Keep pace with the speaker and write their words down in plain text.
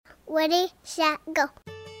Ready, set, go.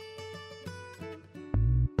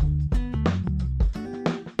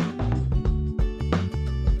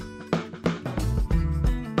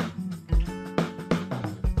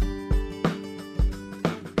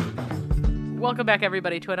 Welcome back,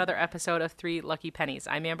 everybody, to another episode of Three Lucky Pennies.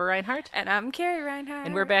 I'm Amber Reinhardt. And I'm Carrie Reinhardt.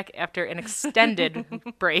 And we're back after an extended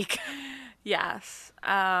break. Yes.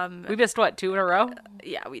 We missed, what, 2 in a row?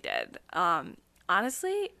 Yeah, we did.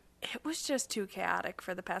 Honestly, it was just too chaotic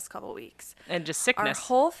for the past couple weeks. And just sickness. Our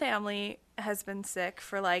whole family has been sick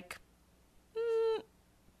for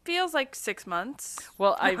feels like 6 months.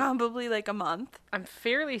 Well, probably like a month. I'm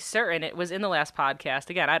fairly certain it was in the last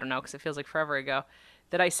podcast. Again, I don't know because it feels like forever ago.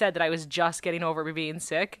 That I said that I was just getting over being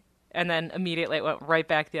sick, and then immediately it went right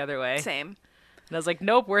back the other way. Same. And I was like,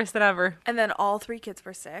 nope, worse than ever. And then all 3 kids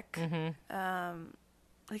were sick. Mm-hmm.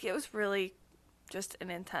 It was really just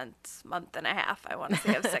an intense month and a half, I want to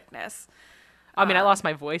say, of sickness. I mean, I lost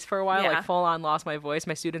my voice for a while, yeah. like full on lost my voice.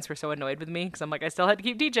 My students were so annoyed with me because I'm like, I still had to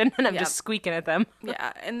keep teaching, and I'm just squeaking at them.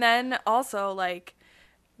 Yeah, and then also,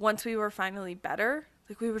 once we were finally better,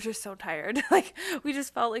 we were just so tired. We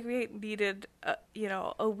just felt like we needed,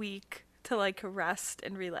 a week to, rest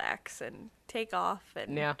and relax and take off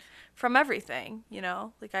and from everything,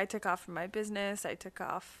 I took off from my business. I took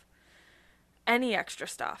off any extra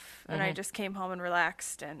stuff. And I just came home and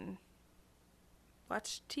relaxed and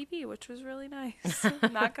watched TV, which was really nice.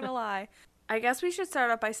 I'm not going to lie. I guess we should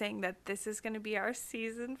start off by saying that this is going to be our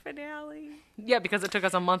season finale. Yeah, because it took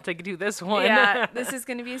us a month to do this one. Yeah, this is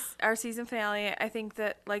going to be our season finale. I think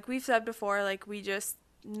that, like we've said before, we just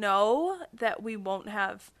know that we won't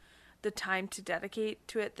have the time to dedicate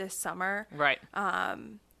to it this summer. Right.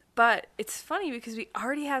 But it's funny because we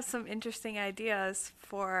already have some interesting ideas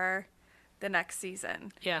for the next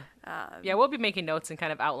season. Yeah. We'll be making notes and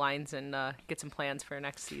kind of outlines and get some plans for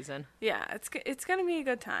next season. Yeah, it's going to be a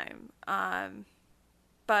good time.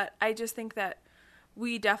 But I just think that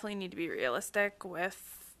we definitely need to be realistic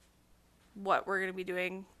with what we're going to be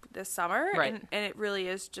doing this summer. Right. And it really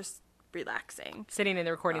is just relaxing. Sitting in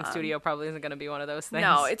the recording studio probably isn't going to be one of those things.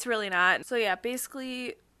 No, it's really not. So yeah,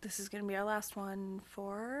 basically this is going to be our last one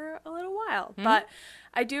for a little while. Mm-hmm. But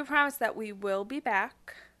I do promise that we will be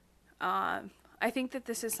back. I think that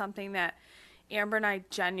this is something that Amber and I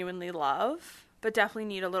genuinely love, but definitely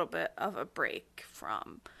need a little bit of a break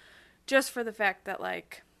from, just for the fact that,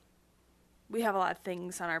 we have a lot of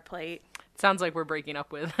things on our plate. Sounds like we're breaking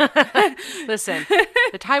up with. Listen,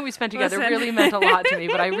 the time we spent together really meant a lot to me,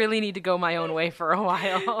 but I really need to go my own way for a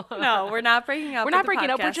while. No, we're not breaking up. We're not breaking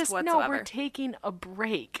up. We're just, we're taking a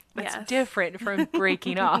break. That's different from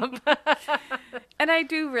breaking up. And I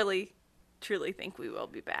do really truly think we will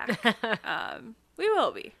be back. We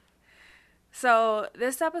will be. So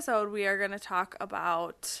this episode we are going to talk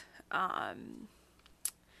about kind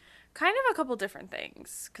of a couple different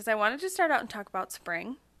things, because I wanted to start out and talk about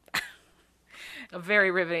spring. A very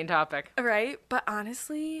riveting topic. Right? But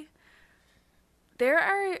honestly, there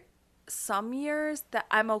are some years that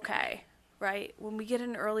I'm okay, right? When we get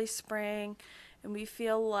an early spring and we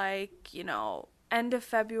feel like, end of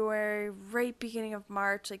February, right beginning of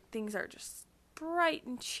March, things are just bright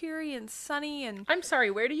and cheery and sunny. And I'm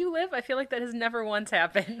sorry, where do you live? I feel like that has never once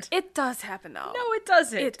happened. It does happen, though. No, it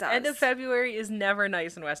doesn't. It does. End of February is never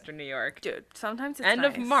nice in Western New York. Dude, sometimes it's End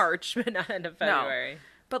nice. of March, but not end of February. No.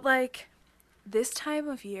 But, this time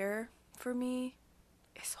of year, for me,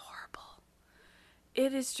 is horrible.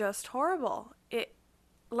 It is just horrible.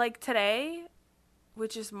 Today,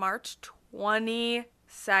 which is March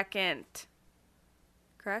 22nd,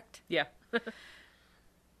 correct? Yeah.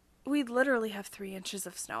 We literally have 3 inches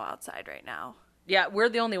of snow outside right now. Yeah, we're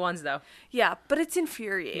the only ones, though. Yeah, but it's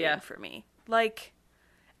infuriating for me.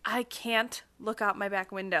 I can't look out my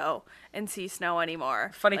back window and see snow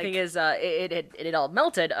anymore. Funny thing is, it all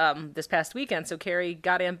melted this past weekend, so Carrie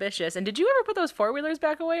got ambitious. And did you ever put those 4-wheelers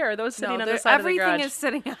back away, or are those sitting on the side of the garage? Everything is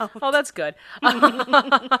sitting out. Oh, that's good.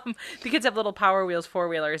 The kids have little Power Wheels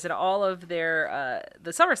 4-wheelers, and all of their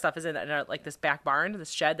the summer stuff is in this back barn,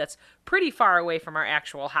 this shed that's pretty far away from our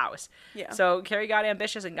actual house. Yeah. So Carrie got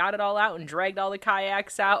ambitious and got it all out and dragged all the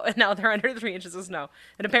kayaks out, and now they're under 3 inches of snow.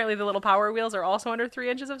 And apparently the little Power Wheels are also under 3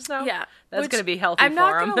 inches of snow. Yeah. That's going to be healthy for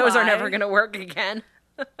them. Those are never going to work again.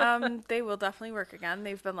 They will definitely work again.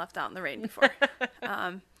 They've been left out in the rain before.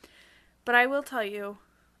 But I will tell you,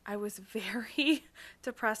 I was very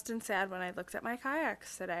depressed and sad when I looked at my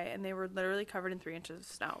kayaks today, and they were literally covered in 3 inches of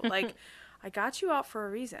snow. I got you out for a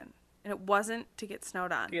reason, and it wasn't to get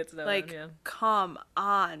snowed on. Come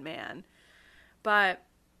on, man. But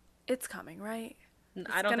it's coming, right?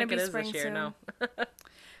 I don't think it is this year, soon. no.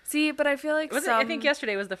 See, but I feel like I think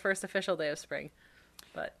yesterday was the first official day of spring.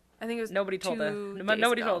 But I think it was Nobody told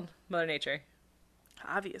nobody told Mother Nature.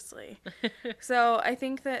 Obviously. So I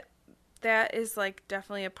think that is like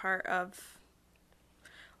definitely a part of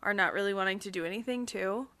our not really wanting to do anything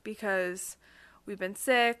too, because we've been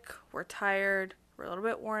sick, we're tired, we're a little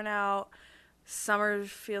bit worn out. Summer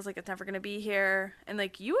feels like it's never going to be here. And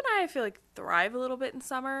like you and I feel like thrive a little bit in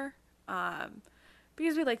summer.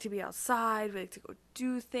 Because we like to be outside, we like to go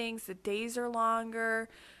do things. The days are longer.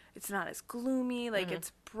 It's not as gloomy. Like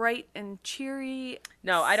it's bright and cheery.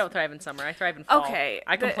 No, I don't thrive in summer. I thrive in fall. Okay.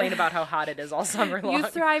 I complain about how hot it is all summer long. You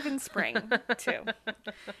thrive in spring too.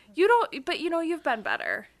 You don't, but you've been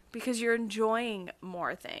better because you're enjoying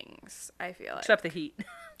more things, I feel like. Except the heat.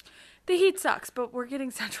 The heat sucks, but we're getting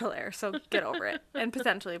central air, so get over it. And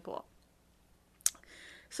potentially a pool.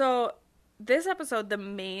 So this episode, the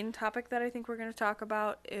main topic that I think we're going to talk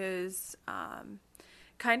about is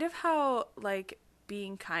kind of how, like,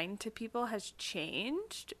 being kind to people has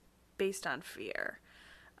changed based on fear.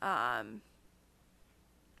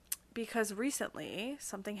 Because recently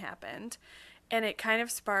something happened, and it kind of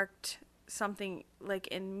sparked something, like,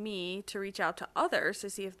 in me to reach out to others to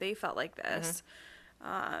see if they felt like this.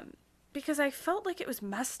 Because I felt like it was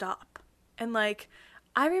messed up. And, like,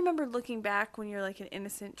 I remember looking back when you're, like, an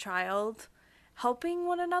innocent child, helping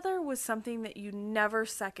one another was something that you never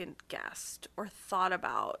second guessed or thought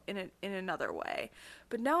about in another way.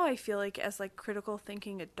 But now I feel like as, like, critical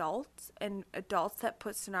thinking adults and adults that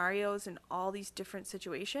put scenarios in all these different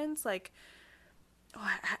situations, like, oh,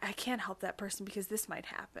 I can't help that person because this might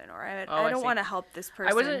happen, or I don't want to help this person.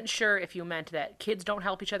 I wasn't sure if you meant that kids don't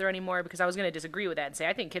help each other anymore, because I was going to disagree with that and say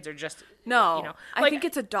I think kids are just, no, I think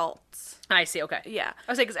it's adults. I see, okay. Yeah.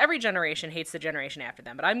 I was like, because every generation hates the generation after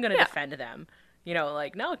them, but I'm going to defend them.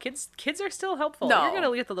 Like, no, kids are still helpful. No. You're going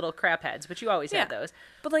to get the little crap heads, but you always had those.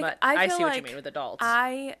 But, like, I feel see what like you mean with adults.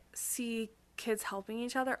 I see kids helping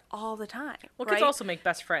each other all the time. Well, right? kids also make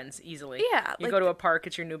best friends easily. Yeah. You go to a park,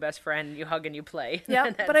 it's your new best friend, you hug and you play.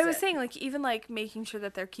 Yeah, but I was saying, like, even, like, making sure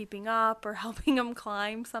that they're keeping up or helping them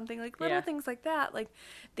climb something, like, little things like that. Like,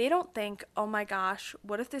 they don't think, oh, my gosh,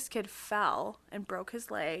 what if this kid fell and broke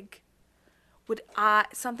his leg? Would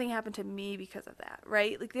something happen to me because of that,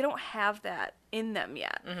 right? Like, they don't have that in them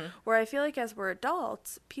yet. Where I feel like as we're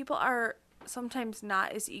adults, people are sometimes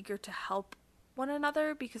not as eager to help one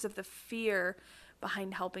another because of the fear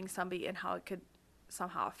behind helping somebody and how it could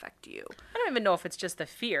somehow affect you. I don't even know if it's just the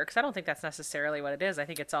fear, because I don't think that's necessarily what it is. I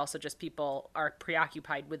think it's also just people are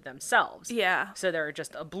preoccupied with themselves. Yeah. So they're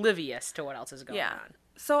just oblivious to what else is going on.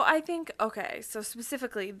 So I think, okay, so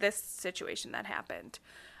specifically this situation that happened,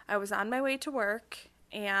 I was on my way to work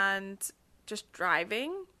and just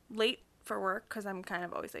driving late for work, because I'm kind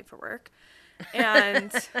of always late for work.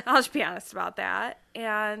 And I'll just be honest about that.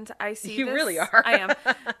 And I see you this. really are. I am.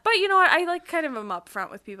 But you know what? I like kind of am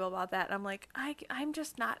upfront with people about that. And I'm like, I'm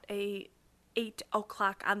just not a 8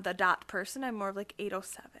 o'clock on the dot person. I'm more of like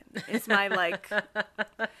 8:07. It's my like,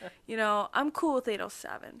 I'm cool with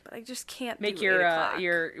 8:07, but I just can't make do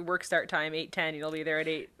your work start time 8:10. You'll be there at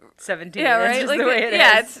 8:17. Yeah, right. That's just like, the way it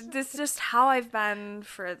is. It's just how I've been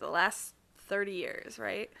for the last 30 years,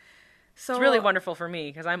 right? So it's really wonderful for me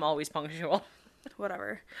because I'm always punctual.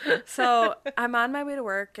 Whatever. So I'm on my way to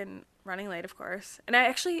work and running late, of course. And I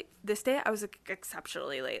actually, this day, I was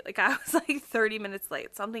exceptionally late. Like, I was like 30 minutes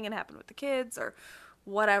late. Something had happened with the kids or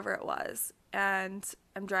whatever it was. And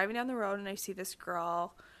I'm driving down the road and I see this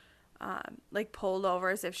girl, like, pulled over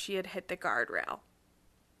as if she had hit the guardrail.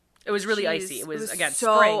 It was really icy. It was again,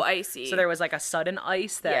 so spring. Icy. So there was like a sudden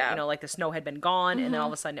ice that, like the snow had been gone and then all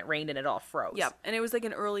of a sudden it rained and it all froze. Yep. And it was like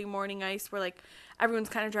an early morning ice where like everyone's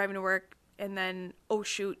kind of driving to work and then, oh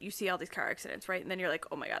shoot, you see all these car accidents, right? And then you're like,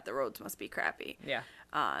 oh my God, the roads must be crappy. Yeah.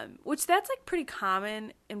 Which that's like pretty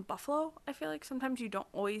common in Buffalo. I feel like sometimes you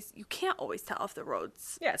can't always tell if the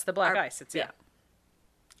roads. Yeah, it's the black ice. It's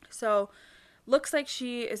So looks like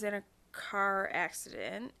she is in a car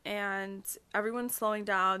accident and everyone's slowing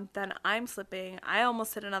down, then I'm slipping, I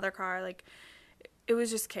almost hit another car. Like, it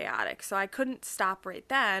was just chaotic. So I couldn't stop right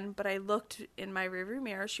then, but I looked in my rearview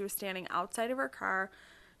mirror. She was standing outside of her car.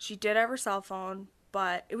 She did have her cell phone,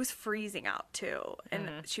 but it was freezing out too, and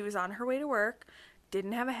she was on her way to work,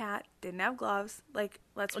 didn't have a hat, didn't have gloves. Like,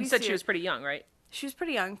 let's be serious. You said she was pretty young, right? She was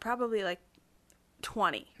pretty young, probably like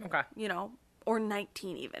 20. Okay. Or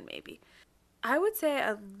 19 even, maybe. I would say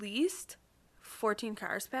at least 14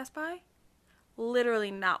 cars passed by.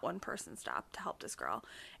 Literally not one person stopped to help this girl.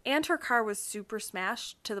 And her car was super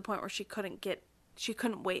smashed to the point where she couldn't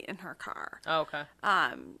wait in her car. Oh, okay.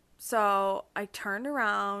 So I turned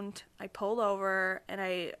around, I pulled over, and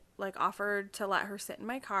I like offered to let her sit in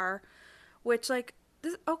my car, which like,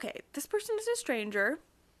 this person is a stranger.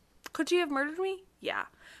 Could she have murdered me? Yeah.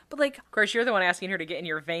 But, like... Of course, you're the one asking her to get in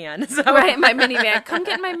your van. So. Right, my minivan. Come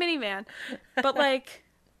get in my minivan. But, like,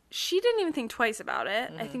 she didn't even think twice about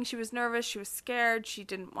it. I think she was nervous. She was scared. She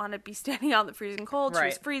didn't want to be standing out in the freezing cold. Right. She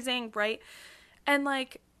was freezing, right? And,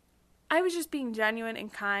 like, I was just being genuine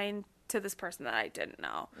and kind to this person that I didn't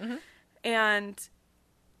know. And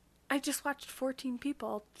I just watched 14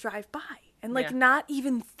 people drive by. And, like, not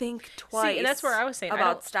even think twice. See, and that's where I was saying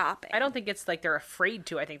about stopping. I don't think it's like they're afraid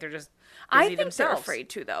to. I think they're just busy themselves. They're afraid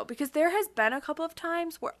to, though. Because there has been a couple of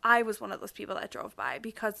times where I was one of those people that drove by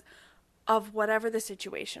because of whatever the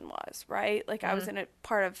situation was, right? Like, I was in a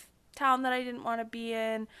part of town that I didn't want to be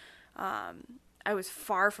in. I was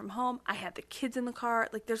far from home. I had the kids in the car.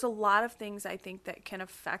 Like, there's a lot of things I think that can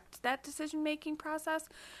affect that decision-making process.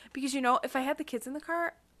 Because, you know, if I had the kids in the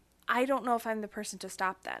car... I don't know if I'm the person to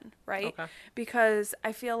stop then, right? Okay. Because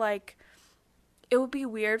I feel like it would be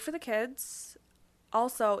weird for the kids.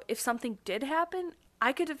 Also, if something did happen,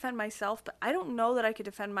 I could defend myself, but I don't know that I could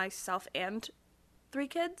defend myself and 3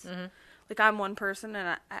 kids. Like, I'm one person,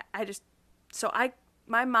 and I just... So,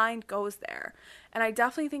 my mind goes there. And I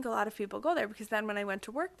definitely think a lot of people go there, because then when I went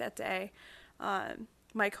to work that day...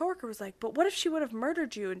 my coworker was like, but what if she would have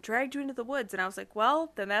murdered you and dragged you into the woods? And I was like,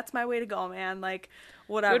 well, then that's my way to go, man. Like,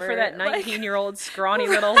 whatever. Good for that 19-year-old scrawny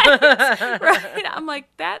little... Right. I'm like,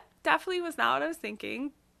 that definitely was not what I was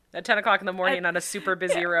thinking. At 10 o'clock in the morning on a super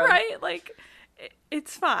busy road. Right. Like,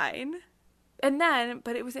 it's fine. And then,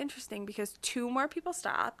 but it was interesting because 2 more people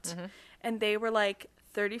stopped, and they were like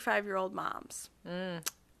 35-year-old moms,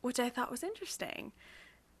 which I thought was interesting.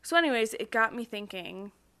 So anyways, it got me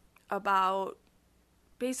thinking about...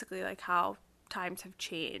 basically like how times have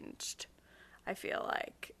changed, I feel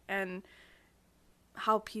like, and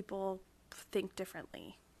how people think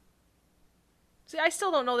differently. See, I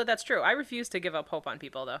still don't know that that's true. I refuse to give up hope on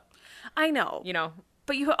people, though. I know. You know.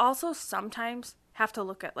 But you also sometimes have to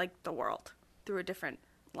look at, like, the world through a different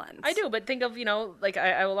lens. I do, but think of, you know, like,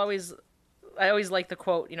 I always like the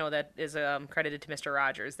quote, you know, that is credited to Mr.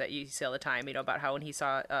 Rogers that you see all the time, you know, about how when he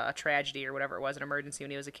saw a tragedy or whatever it was, an emergency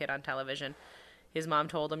when he was a kid on television, his mom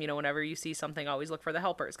told him, you know, whenever you see something, always look for the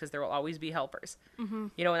helpers, because there will always be helpers.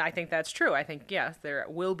 You know, and I think that's true. I think, yes, there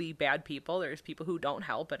will be bad people. There's people who don't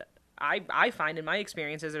help, but I find in my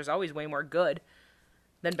experiences there's always way more good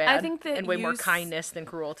than bad. I think that and way more kindness than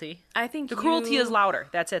cruelty. I think the cruelty is louder.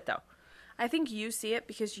 That's it, though. I think you see it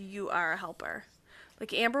because you are a helper.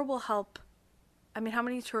 Like, Amber will help. I mean, how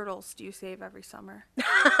many turtles do you save every summer?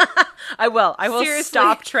 I will. Seriously,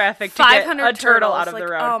 stop traffic to get a turtle out of the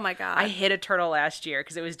road. Oh my God. I hit a turtle last year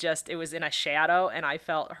because it was in a shadow and I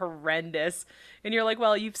felt horrendous. And you're like,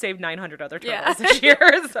 well, you've saved 900 other turtles this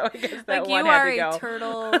year. So I guess that one had to go. You are a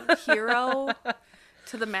turtle hero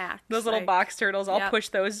to the max. Those little box turtles, I'll push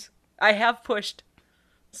those. I have pushed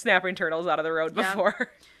snapping turtles out of the road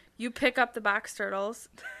before. You pick up the box turtles,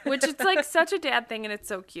 which it's like such a dad thing, and it's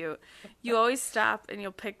so cute. You always stop and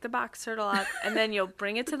you'll pick the box turtle up, and then you'll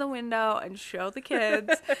bring it to the window and show the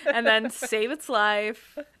kids, and then save its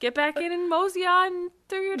life, get back in and mosey on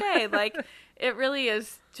through your day. Like, it really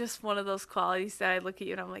is just one of those qualities that I look at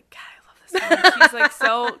you and I'm like, God, I love this one. She's like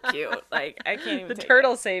so cute. Like, I can't even the take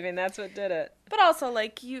turtle it. Saving, that's what did it. But also,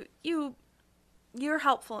 like, you're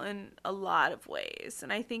helpful in a lot of ways,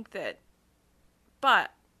 and I think that,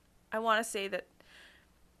 but I want to say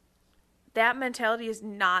that mentality is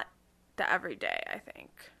not the everyday, I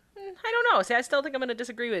think. I don't know. See, I still think I'm going to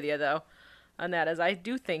disagree with you, though, on that, as I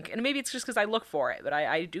do think, and maybe it's just because I look for it, but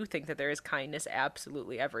I do think that there is kindness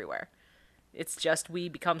absolutely everywhere. It's just we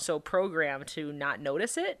become so programmed to not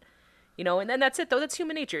notice it, you know, and then that's it, though. That's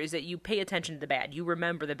human nature, is that you pay attention to the bad. You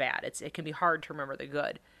remember the bad. It can be hard to remember the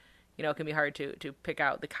good. You know, it can be hard to pick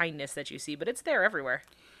out the kindness that you see, but it's there everywhere.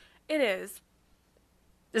 It is.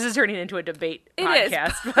 This is turning into a debate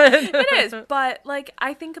podcast. It is, but, like,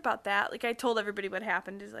 I think about that. Like, I told everybody what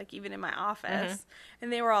happened, is, like, even in my office,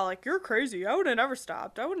 and they were all like, you're crazy. I would have never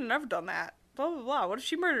stopped. I would have never done that. Blah, blah, blah. What if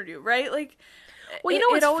she murdered you, right? Like, well, you know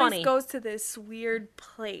what's funny? It always goes to this weird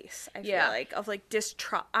place, I feel like, of, like,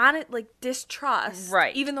 distrust.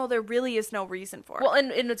 Right. Even though there really is no reason for it. Well,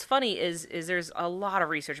 and what's funny is there's a lot of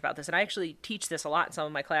research about this, and I actually teach this a lot in some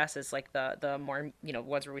of my classes, like the more, you know,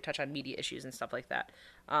 ones where we touch on media issues and stuff like that.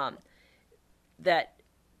 That,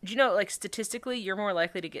 do you know, like, statistically, you're more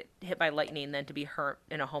likely to get hit by lightning than to be hurt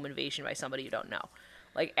in a home invasion by somebody you don't know.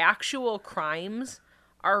 Like, actual crimes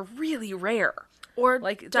are really rare. Or,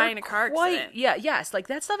 like, die in a car accident. Yeah, yes. Like,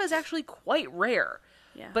 that stuff is actually quite rare.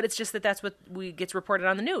 Yeah. But it's just that's what gets reported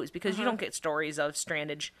on the news, because you don't get stories of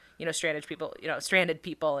stranded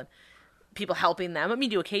people and people helping them. I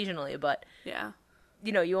mean, you do occasionally, but... Yeah.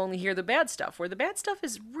 you only hear the bad stuff, where the bad stuff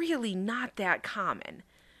is really not that common.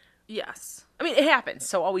 Yes. I mean, it happens,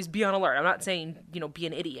 so always be on alert. I'm not saying, be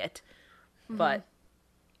an idiot, but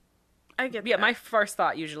I get yeah, that. my first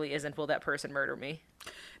thought usually isn't, will that person murder me?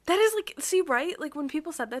 That is see, right? Like when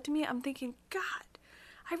people said that to me, I'm thinking, God,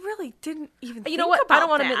 I really didn't even think You know what? about I don't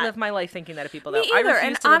want to that. live my life thinking that of people, Me though. either. I refuse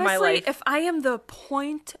And to live honestly, my life. if I am the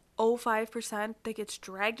 0.05% that gets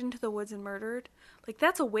dragged into the woods and murdered, like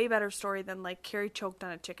that's a way better story than like Carrie choked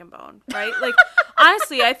on a chicken bone, right? Like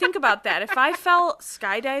honestly, I think about that. If I fell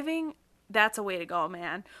skydiving, that's a way to go,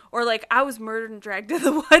 man. Or like I was murdered and dragged to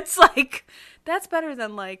the woods, like that's better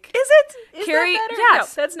than like. Is it? Is Carrie? that better?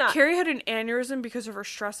 Yes, No, that's not. Carrie had an aneurysm because of her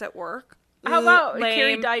stress at work. How about Lame.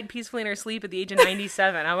 Carrie died peacefully in her sleep at the age of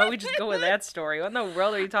 97? How about we just go with that story? What in the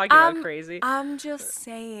world are you talking about, crazy? I'm just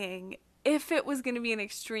saying, if it was going to be an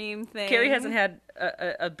extreme thing. Carrie hasn't had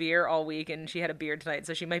a beer all week, and she had a beer tonight,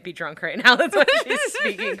 so she might be drunk right now. That's why she's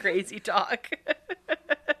speaking crazy talk.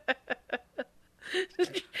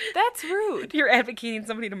 That's rude. You're advocating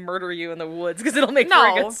somebody to murder you in the woods because it'll make for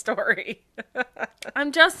a good story.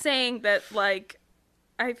 I'm just saying that, like,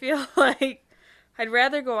 I feel like I'd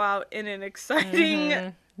rather go out in an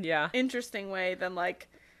exciting, interesting way than, like...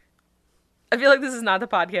 I feel like this is not the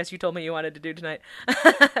podcast you told me you wanted to do tonight.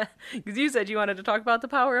 Because you said you wanted to talk about the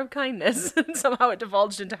power of kindness. And somehow it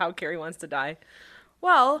divulged into how Carrie wants to die.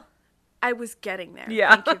 Well, I was getting there.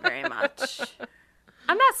 Yeah. Thank you very much.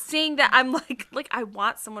 I'm not saying that I'm like I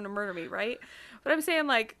want someone to murder me, right? But I'm saying,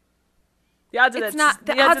 like... The odds of that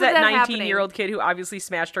 19-year-old kid who obviously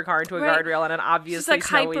smashed her car into a guardrail on an obviously like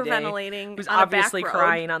snowy hyperventilating, who's on a obviously back road.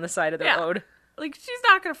 crying on the side of the road. Like, she's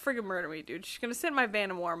not gonna friggin' murder me, dude. She's gonna sit in my van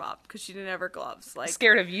and warm up because she didn't have her gloves. Like,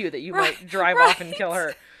 scared of you that you might drive off and kill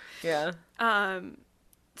her. Yeah.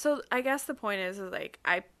 So I guess the point is like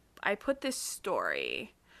I put this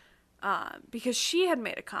story because she had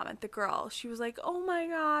made a comment. The girl, she was like, "Oh my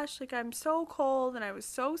gosh, like I'm so cold and I was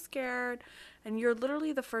so scared." And you're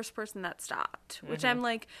literally the first person that stopped, which I'm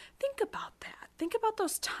like, think about that. Think about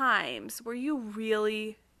those times where you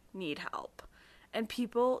really need help and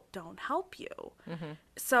people don't help you.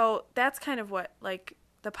 So that's kind of what, like,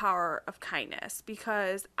 the power of kindness,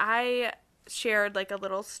 because I shared like a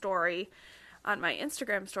little story on my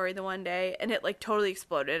Instagram story the one day and it like totally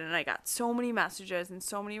exploded and I got so many messages and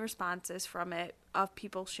so many responses from it of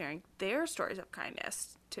people sharing their stories of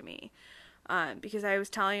kindness to me. Because I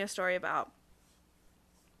was telling a story about,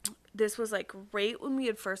 this was like right when we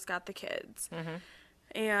had first got the kids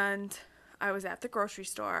and I was at the grocery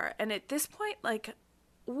store, and at this point, like,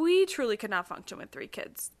 we truly could not function with 3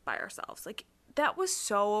 kids by ourselves. Like, that was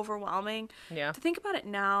so overwhelming. Yeah. To think about it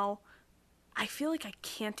now, I feel like I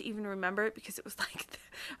can't even remember it because it was like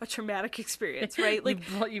a traumatic experience, right? Like,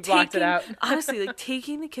 you blocked it out. Honestly, like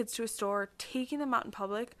taking the kids to a store, taking them out in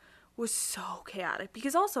public was so chaotic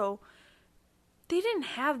because also they didn't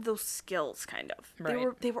have those skills, kind of.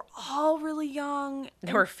 Right. They were all really young.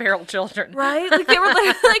 They were feral children. Right? Like, they were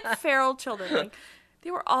like feral children. Like,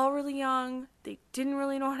 they were all really young. They didn't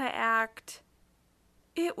really know how to act.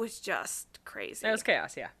 It was just crazy. It was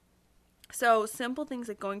chaos, yeah. So simple things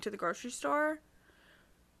like going to the grocery store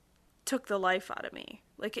took the life out of me.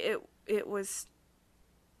 Like, it was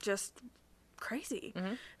just crazy.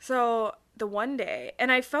 So the one day,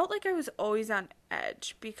 and I felt like I was always on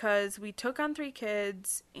edge because we took on 3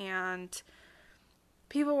 kids and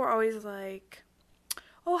people were always like,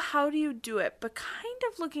 "Oh, how do you do it?" But kind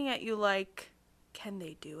of looking at you like, can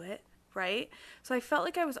they do it? Right? So I felt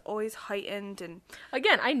like I was always heightened, and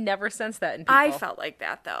again, I never sensed that in people. I felt like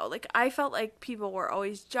that though. Like, I felt like people were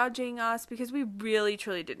always judging us because we really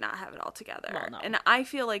truly did not have it all together. Well, no. And I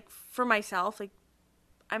feel like for myself, like,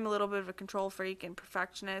 I'm a little bit of a control freak and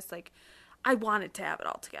perfectionist. Like, I wanted to have it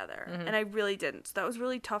all together and I really didn't. So that was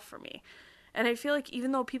really tough for me. And I feel like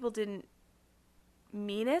even though people didn't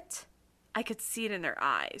mean it, I could see it in their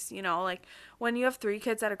eyes, you know, like when you have 3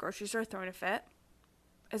 kids at a grocery store throwing a fit,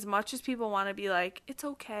 as much as people want to be like, it's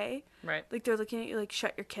okay. Right. Like, they're looking at you like,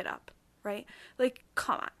 shut your kid up. Right. Like,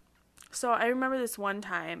 come on. So I remember this one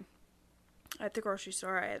time at the grocery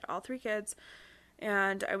store, I had all 3 kids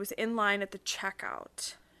and I was in line at the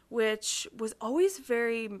checkout, which was always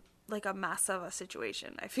very like a mess of a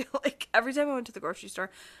situation. I feel like every time I went to the grocery store,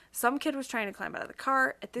 some kid was trying to climb out of the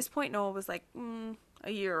cart. At this point, Noah was like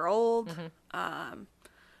a year old,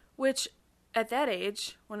 which at that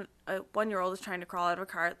age, when a 1-year-old is trying to crawl out of a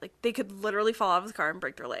cart, like, they could literally fall out of the car and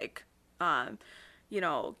break their leg. You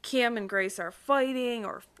know, Cam and Grace are fighting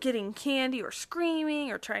or getting candy or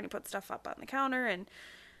screaming or trying to put stuff up on the counter, and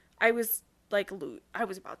I was like, I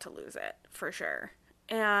was about to lose it for sure.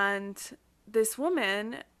 And this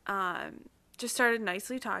woman, just started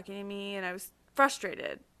nicely talking to me, and I was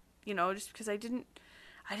frustrated, you know, just because I didn't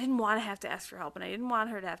want to have to ask for help, and I didn't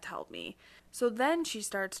want her to have to help me. So then she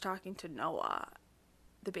starts talking to Noah,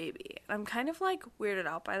 the baby. And I'm kind of like weirded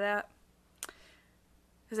out by that,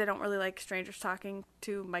 because I don't really like strangers talking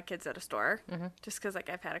to my kids at a store, just because like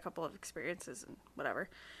I've had a couple of experiences and whatever.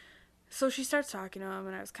 So she starts talking to him,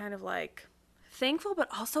 and I was kind of like thankful, but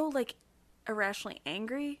also like irrationally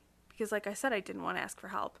angry, because like I said, I didn't want to ask for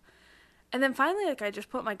help. And then finally, like, I just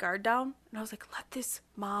put my guard down, and I was like, let this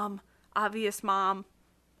obvious mom,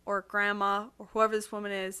 or grandma, or whoever this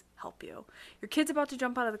woman is, help you. Your kid's about to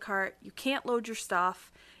jump out of the cart. You can't load your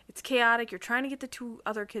stuff. It's chaotic. You're trying to get the 2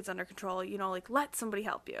 other kids under control. You know, like, let somebody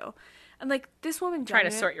help you. And, like, this woman... Trying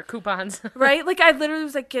to sort your coupons. Right? Like, I literally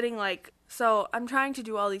was, like, getting, like... So, I'm trying to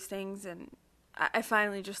do all these things, and I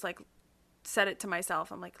finally just, like, said it to myself.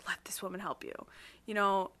 I'm like, let this woman help you. You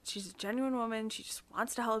know, she's a genuine woman. She just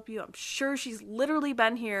wants to help you. I'm sure she's literally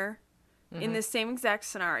been here in this same exact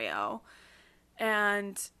scenario.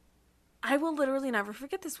 And I will literally never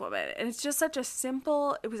forget this woman. And it's just such a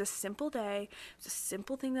simple, it was a simple day. It was a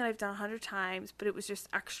simple thing that I've done 100 times, but it was just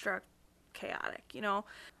extra chaotic, you know?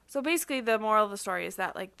 So basically the moral of the story is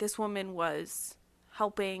that, like, this woman was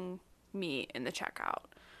helping me in the checkout.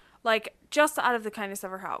 Like, just out of the kindness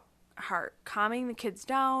of her heart, calming the kids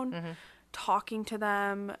down, talking to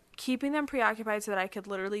them, keeping them preoccupied so that I could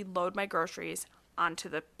literally load my groceries onto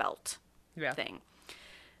the belt thing.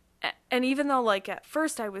 And even though, like, at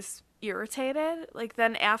first I was irritated, like,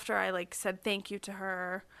 then after I, like, said thank you to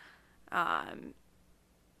her,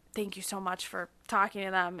 thank you so much for talking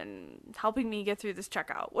to them and helping me get through this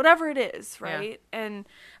checkout, whatever it is, right? Yeah. And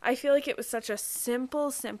I feel like it was such a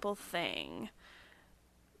simple thing,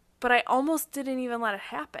 but I almost didn't even let it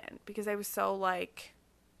happen because I was so, like,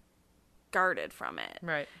 guarded from it.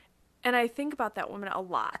 Right. And I think about that woman a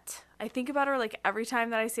lot. I think about her, like, every time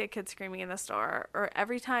that I see a kid screaming in the store, or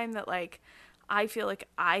every time that, like, I feel like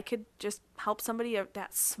I could just help somebody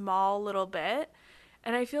that small little bit.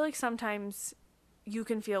 And I feel like sometimes you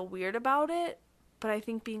can feel weird about it, but I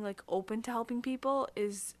think being, like, open to helping people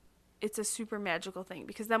it's a super magical thing.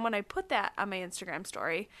 Because then when I put that on my Instagram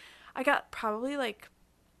story, I got probably, like,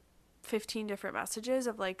 15 different messages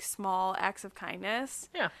of, like, small acts of kindness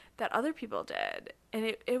that other people did.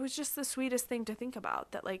 And it was just the sweetest thing to think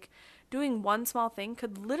about, that, like, doing one small thing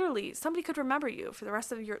could literally, somebody could remember you for the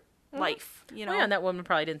rest of your life, you know? Well, yeah, and that woman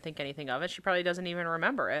probably didn't think anything of it. She probably doesn't even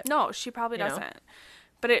remember it. No, she probably doesn't. Know?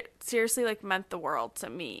 But it seriously, like, meant the world to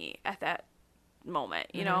me at that moment,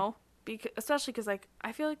 you know? Especially because, like,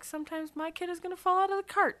 I feel like sometimes my kid is going to fall out of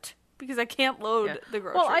the cart because I can't load the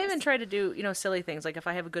groceries. Well, I even try to do, you know, silly things. Like, if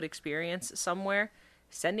I have a good experience somewhere,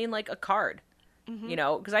 sending, like, a card. You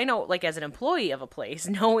know, because I know, like, as an employee of a place,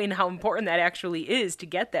 knowing how important that actually is to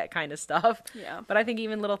get that kind of stuff. Yeah. But I think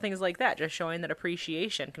even little things like that, just showing that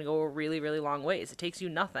appreciation can go a really, really long ways. It takes you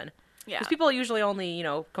nothing. Yeah. Because people usually only, you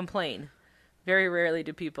know, complain. Very rarely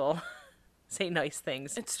do people say nice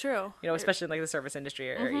things. It's true. You know, especially in, like, the service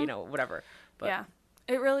industry or, you know, whatever. But, yeah.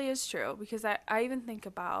 It really is true. Because I even think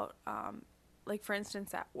about, like, for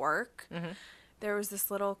instance, at work, there was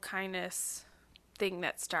this little kindness thing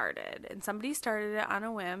that started, and somebody started it on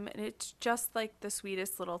a whim, and it's just, like, the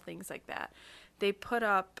sweetest little things like that. They put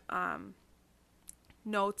up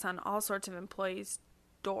notes on all sorts of employees'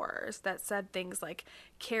 doors that said things like,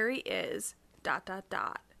 Carrie is ...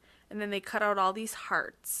 and then they cut out all these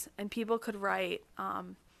hearts, and people could write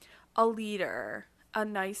a leader, a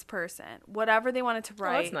nice person, whatever they wanted to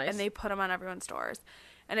write. Oh, that's nice. And they put them on everyone's doors,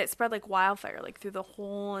 and it spread like wildfire, like, through the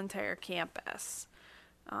whole entire campus.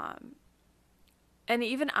 And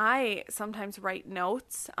even I sometimes write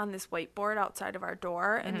notes on this whiteboard outside of our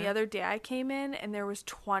door. And the other day I came in and there was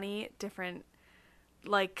 20 different,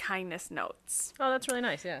 like, kindness notes. Oh, that's really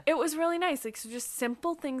nice, yeah. It was really nice. Like, so just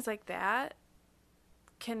simple things like that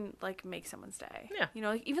can, like, make someone's day. Yeah. You know,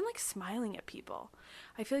 like, even, like, smiling at people.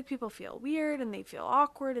 I feel like people feel weird and they feel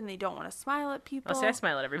awkward and they don't want to smile at people. I'll say I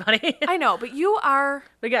smile at everybody. I know, but you are...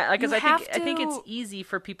 But yeah, because I think it's easy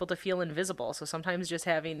for people to feel invisible. So sometimes just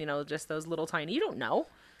having, you know, just those little tiny... You don't know.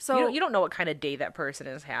 So you don't know what kind of day that person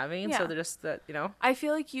is having. Yeah. So they're just, that, you know. I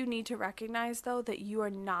feel like you need to recognize, though, that you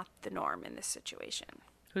are not the norm in this situation.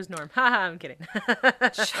 Who's Norm? Haha, I'm kidding.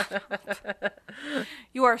 Shut up.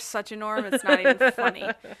 You are such a norm, it's not even funny.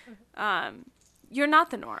 You're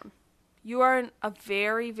not the norm. You are a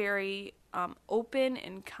very, very open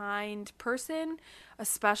and kind person,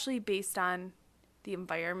 especially based on the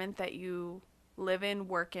environment that you live in,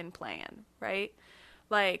 work in, plan, right?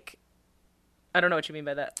 Like... I don't know what you mean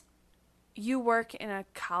by that. You work in a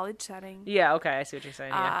college setting. Yeah, okay, I see what you're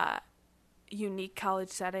saying, yeah. Unique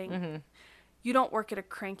college setting. you don't work at a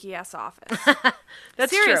cranky ass office.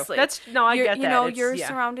 That's Seriously. True. I get that. You know, you're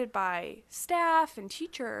surrounded by staff and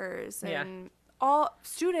teachers and all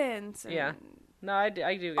students. And No, I do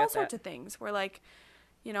get all that. sorts of things where, like,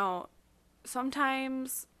 you know,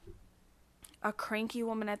 sometimes a cranky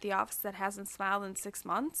woman at the office that hasn't smiled in 6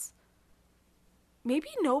 months, maybe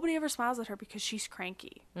nobody ever smiles at her because she's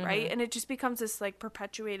cranky, right? And it just becomes this, like,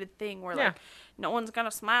 perpetuated thing where, like, no one's going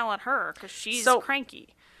to smile at her because she's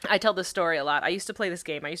cranky. I tell this story a lot. I used to play this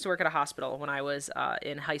game. I used to work at a hospital when I was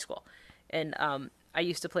in high school. And I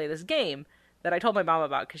used to play this game that I told my mom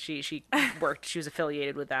about because she worked, she was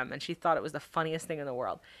affiliated with them, and she thought it was the funniest thing in the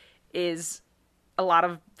world. Is a lot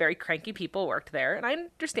of very cranky people worked there, and I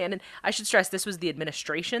understand. And I should stress, this was the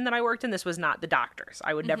administration that I worked in. This was not the doctors.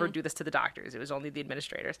 I would never do this to the doctors. It was only the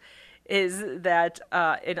administrators. Is that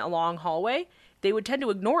in a long hallway, they would tend to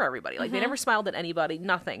ignore everybody. Like, they never smiled at anybody,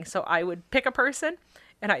 nothing. So I would pick a person,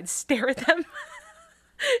 and I'd stare at them,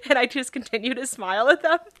 and I'd just continue to smile at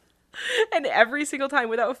them. And every single time,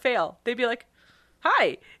 without fail, they'd be like,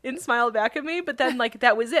 hi, and smile back at me. But then, like,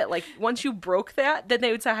 that was it. Like, once you broke that, then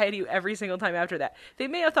they would say hi to you every single time after that. They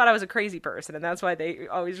may have thought I was a crazy person, and that's why they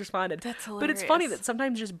always responded. That's hilarious. But it's funny that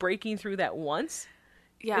sometimes just breaking through that once,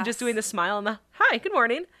 and just doing the smile and the, hi, good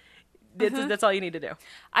morning, that's all you need to do.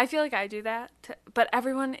 I feel like I do that, but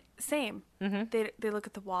everyone, same. They look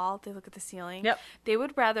at the wall, they look at the ceiling. Yep. They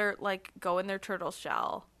would rather, like, go in their turtle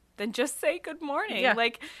shell than just say good morning. Yeah.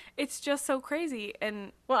 Like, it's just so crazy.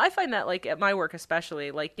 And well, I find that, like, at my work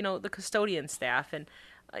especially, like, you know, the custodian staff and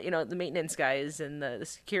you know, the maintenance guys and the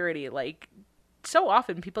security, like, so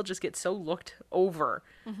often people just get so looked over,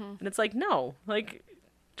 and it's like, no, like,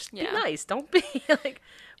 just be nice, don't be like,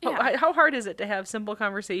 how hard is it to have simple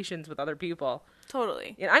conversations with other people?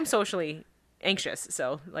 Totally. And I'm socially anxious,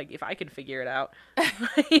 so, like, if I could figure it out,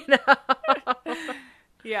 you know.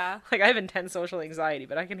 Yeah. Like, I have intense social anxiety,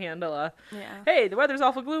 but I can handle hey, the weather's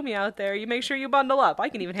awful gloomy out there. You make sure you bundle up. I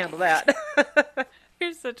can even handle that.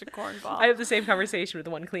 You're such a cornball. I have the same conversation with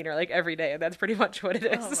the one cleaner, like, every day, and that's pretty much what it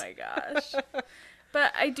is. Oh, my gosh.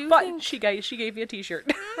 But I do but think... she gave me a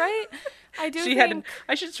t-shirt. Right? I do think...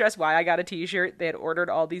 I should stress why I got a t-shirt. They had ordered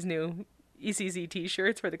all these new ECZ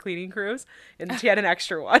t-shirts for the cleaning crews, and she had an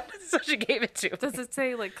extra one, so she gave it to me. Does it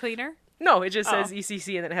say, like, cleaner? No, it just says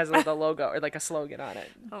ECC, and then it has the logo or, like, a slogan on it.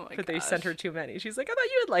 Oh, my But gosh. they sent her too many. She's like, I thought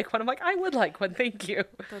you would like one. I'm like, I would like one, thank you.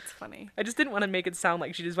 That's funny. I just didn't want to make it sound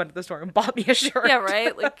like she just went to the store and bought me a shirt. Yeah,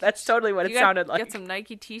 right? Like, that's totally what it sounded like. Get some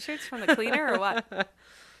Nike t-shirts from the cleaner or what?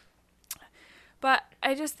 But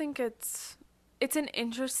I just think it's an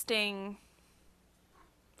interesting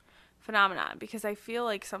phenomenon, because I feel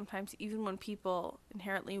like sometimes even when people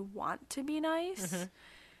inherently want to be nice,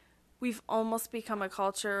 we've almost become a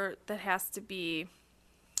culture that has to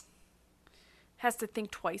think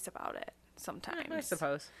twice about it sometimes. I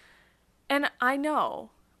suppose. And I know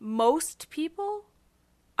most people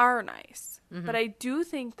are nice, but I do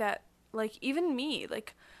think that, like, even me,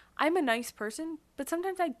 like, I'm a nice person, but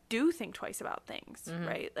sometimes I do think twice about things,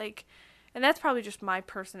 right? Like, and that's probably just my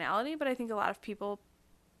personality, but I think a lot of people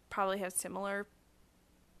probably have similar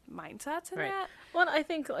mindsets in that. Well, and I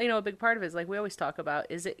think, you know, a big part of it is, like we always talk about,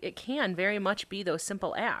 is it can very much be those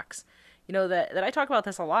simple acts. You know, that I talk about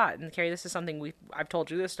this a lot, and Carrie, this is something I've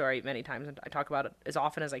told you this story many times, and I talk about it as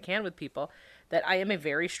often as I can with people, that I am a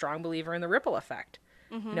very strong believer in the ripple effect.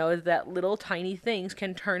 You know, that little tiny things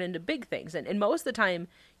can turn into big things. And most of the time,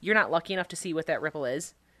 you're not lucky enough to see what that ripple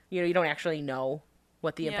is. You know, you don't actually know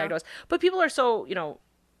what the impact was. But people are so, you know,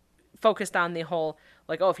 focused on the whole,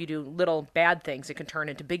 like, oh, if you do little bad things, it can turn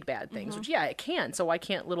into big bad things. Which, yeah, it can. So why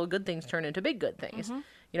can't little good things turn into big good things?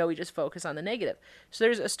 You know, we just focus on the negative. So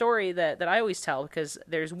there's a story that I always tell, because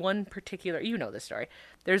there's one particular, you know this story,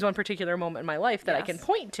 there's one particular moment in my life that I can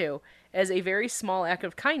point to as a very small act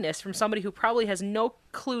of kindness from somebody who probably has no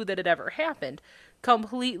clue that it ever happened,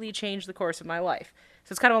 completely changed the course of my life.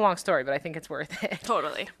 So it's kind of a long story, but I think it's worth it.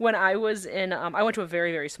 Totally. When I was in, I went to a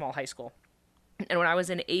very, very small high school. And when I was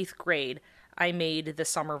in 8th grade, I made the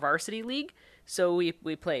summer varsity league. So we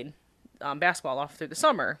played basketball off through the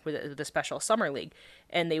summer with the special summer league,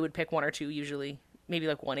 and they would pick one or two, usually maybe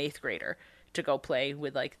like one 8th grader, to go play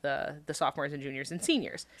with, like, the sophomores and juniors and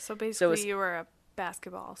seniors. So basically you were a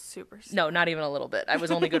basketball superstar. No, not even a little bit. I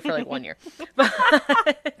was only good for like 1 year.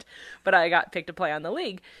 But I got picked to play on the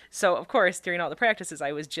league. So, of course, during all the practices,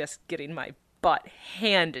 I was just getting my butt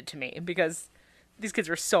handed to me, because these kids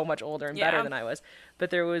were so much older and better than I was.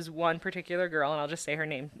 But there was one particular girl, and I'll just say her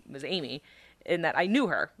name was Amy, in that I knew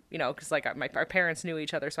her, you know, because, like, our parents knew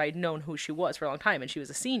each other, so I'd known who she was for a long time, and she was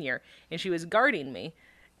a senior, and she was guarding me.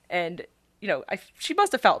 And, you know, she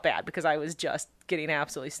must have felt bad, because I was just getting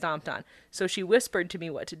absolutely stomped on. So she whispered to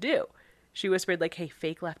me what to do. She whispered, like, hey,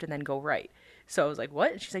 fake left and then go right. So I was like,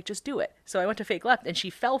 what? And she's like, just do it. So I went to fake left, and she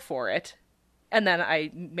fell for it. And then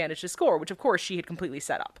I managed to score, which, of course, she had completely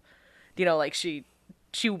set up. You know, like, she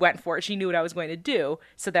went for it. She knew what I was going to do,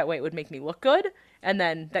 so that way it would make me look good. And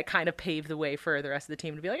then that kind of paved the way for the rest of the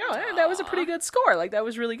team to be like, oh, that was a pretty good score. Like, that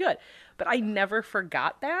was really good. But I never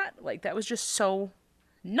forgot that. Like, that was just so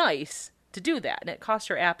nice to do that. And it cost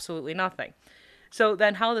her absolutely nothing. So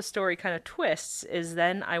then how the story kind of twists is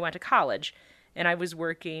then I went to college, and I was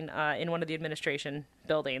working in one of the administration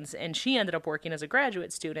buildings, and she ended up working as a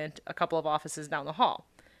graduate student a couple of offices down the hall.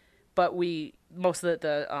 But most of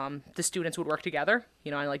the students would work together,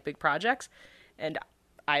 you know, on like big projects, and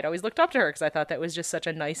I'd always looked up to her because I thought that was just such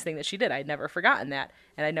a nice thing that she did. I'd never forgotten that,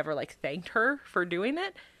 and I never like thanked her for doing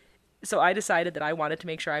it. So I decided that I wanted to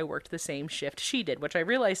make sure I worked the same shift she did, which I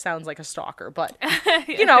realize sounds like a stalker, but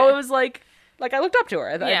you know, it was like I looked up to her.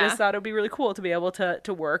 I just thought it would be really cool to be able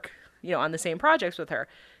to work, you know, on the same projects with her.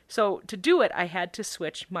 So to do it, I had to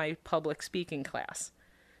switch my public speaking class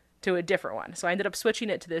to a different one. So I ended up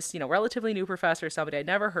switching it to this, you know, relatively new professor, somebody I'd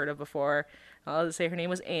never heard of before. I'll just say her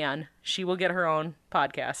name was Anne. She will get her own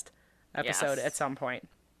podcast episode at some point.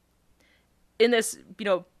 In this, you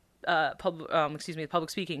know,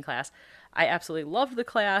 public speaking class, I absolutely loved the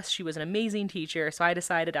class. She was an amazing teacher. So I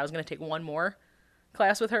decided I was going to take one more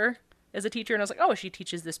class with her as a teacher. And I was like, oh, she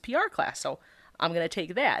teaches this PR class, so I'm going to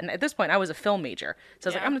take that. And at this point, I was a film major. So I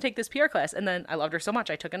was like, I'm going to take this PR class. And then I loved her so much,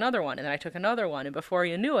 I took another one. And then I took another one. And before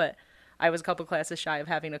you knew it, I was a couple classes shy of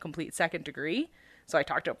having a complete second degree. So I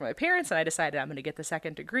talked up with my parents, and I decided I'm going to get the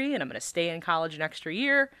second degree, and I'm going to stay in college an extra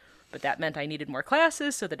year. But that meant I needed more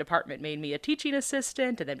classes, so the department made me a teaching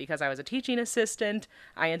assistant. And then because I was a teaching assistant,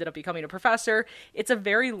 I ended up becoming a professor. It's a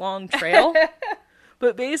very long trail.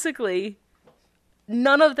 But basically,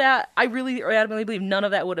 none of that, I really adamantly believe none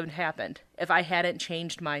of that would have happened if I hadn't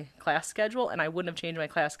changed my class schedule, and I wouldn't have changed my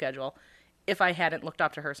class schedule if I hadn't looked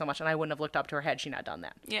up to her so much, and I wouldn't have looked up to her had she not done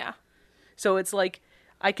that. Yeah. So it's like,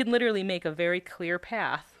 I can literally make a very clear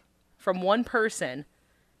path from one person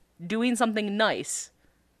doing something nice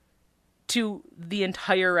to the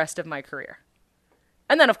entire rest of my career.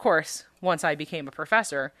 And then, of course, once I became a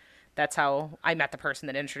professor, that's how I met the person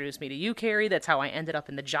that introduced me to you, Carrie. That's how I ended up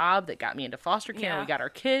in the job that got me into foster care. We got our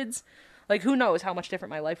kids. Like, who knows how much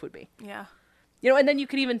different my life would be. Yeah. You know, and then you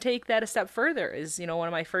could even take that a step further. Is, you know, one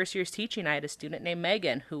of my first years teaching, I had a student named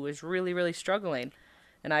Megan who was really, really struggling.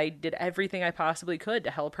 And I did everything I possibly could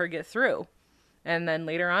to help her get through. And then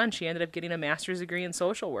later on, she ended up getting a master's degree in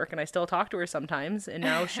social work, and I still talk to her sometimes. And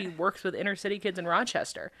now she works with inner city kids in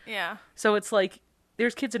Rochester. Yeah. So it's like,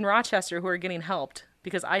 there's kids in Rochester who are getting helped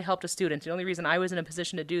because I helped a student. The only reason I was in a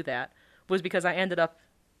position to do that was because I ended up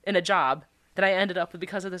in a job that I ended up with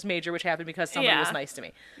because of this major, which happened because somebody was nice to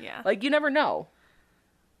me. Yeah. Like, you never know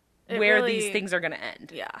where these things are going to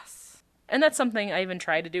end. Yes. And that's something I even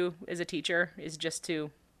try to do as a teacher, is just to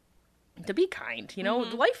be kind. You know,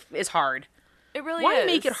 life is hard. It really is. Why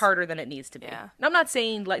make it harder than it needs to be? Yeah. And I'm not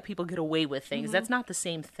saying let people get away with things. That's not the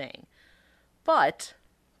same thing. But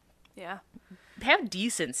yeah, have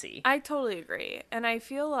decency. I totally agree. And I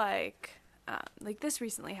feel like this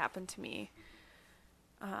recently happened to me.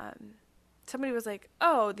 Somebody was like,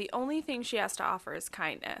 oh, the only thing she has to offer is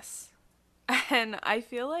kindness. And I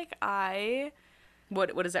feel like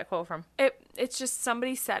What is that quote from? It's just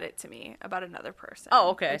somebody said it to me about another person.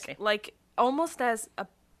 Oh, okay, like, I see. Like, almost as a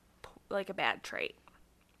bad trait.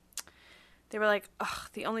 They were like, ugh,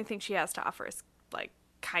 the only thing she has to offer is, like,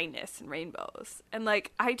 kindness and rainbows. And,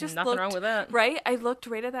 like, I just Nothing wrong with that. Right? I looked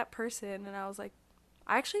right at that person, and I was like,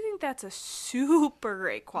 I actually think that's a super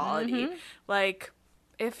great quality. Mm-hmm. Like,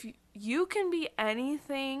 if you can be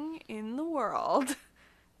anything in the world,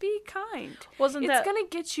 be kind. It's going to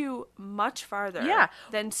get you much farther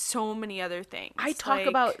than so many other things. I talk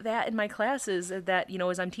about that in my classes, that, you know,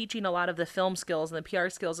 as I'm teaching a lot of the film skills and the PR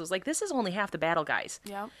skills, I was like, this is only half the battle, guys.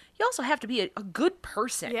 Yeah. You also have to be a good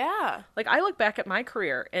person. Yeah. Like, I look back at my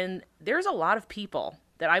career, and there's a lot of people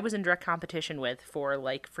that I was in direct competition with for,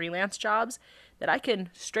 like, freelance jobs that I can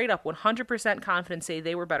straight up 100% confident say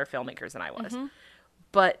they were better filmmakers than I was. Mm-hmm.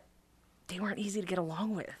 But they weren't easy to get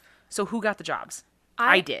along with. So who got the jobs?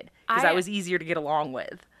 I did, because I was easier to get along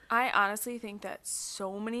with. I honestly think that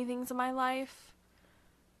so many things in my life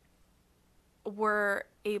were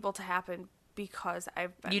able to happen because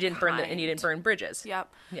I've been you didn't burn bridges.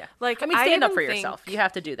 Yep. Yeah. Like, I mean, stand up for yourself. You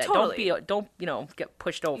have to do that. Totally. Don't get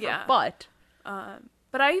pushed over. Yeah. But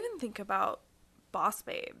I even think about Boss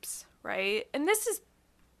Babes, right? And this is,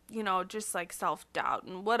 you know, just like self-doubt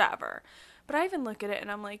and whatever. But I even look at it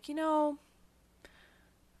and I'm like, you know,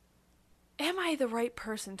 am I the right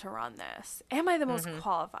person to run this? Am I the most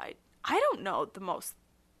qualified? I don't know the most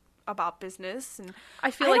about business, and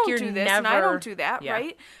I feel like you're do this never, and I don't do that, yeah.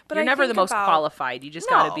 right? But you're never the most qualified. You just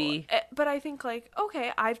gotta be. But I think like,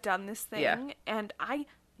 okay, I've done this thing, and I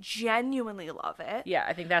genuinely love it. Yeah,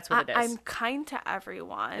 I think that's what it is. I'm kind to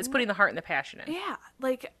everyone. It's putting the heart and the passion in. Yeah,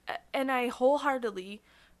 like, and I wholeheartedly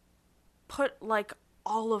put like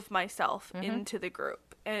all of myself into the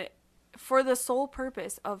group, and for the sole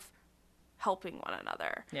purpose of helping one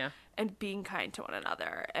another. Yeah. And being kind to one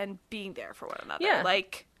another and being there for one another. Yeah.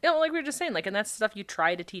 Like, like we were just saying, like, and that's stuff you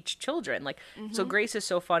try to teach children. Like, so Grace is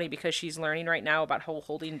so funny because she's learning right now about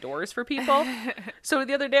holding doors for people. So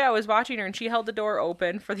the other day I was watching her and she held the door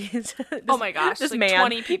open for these. Oh my gosh, this like man.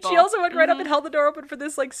 20 people. She also went right up and held the door open for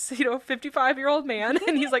this, like, 55-year-old man,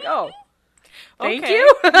 and he's like, "Oh, thank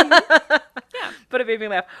you." Yeah. But it made me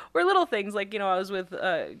laugh. Or little things like, I was with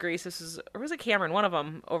Grace. Or was it Cameron? One of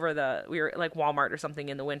them we were like Walmart or something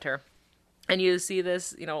in the winter. And you see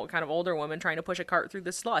this, kind of older woman trying to push a cart through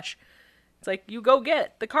the slush. It's like, you go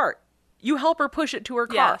get the cart. You help her push it to her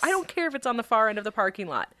car. Yes. I don't care if it's on the far end of the parking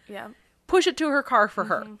lot. Yeah. Push it to her car for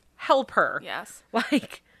her. Help her. Yes.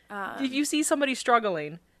 Like, if you see somebody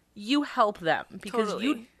struggling, you help them. Because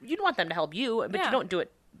Totally. you want them to help you, but Yeah. you don't do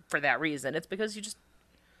it for that reason. It's because you just...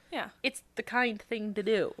 Yeah. It's the kind thing to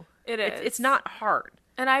do. It is. It's not hard.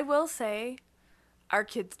 And I will say, our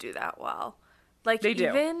kids do that well. Like, they do.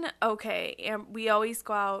 Even, okay, we always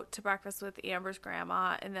go out to breakfast with Amber's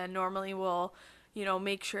grandma, and then normally we'll,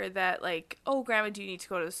 make sure that, like, oh, Grandma, do you need to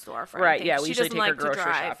go to the store for anything? Yeah, we she usually doesn't take her like grocery to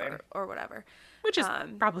drive shopping. or whatever. Which is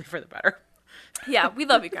probably for the better. Yeah, we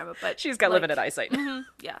love you, Grandma, but... She's got limited eyesight.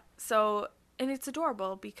 Yeah. So, and it's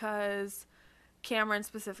adorable because Cameron,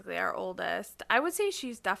 specifically our oldest, I would say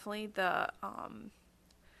she's definitely the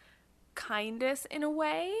kindest in a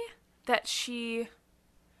way, that she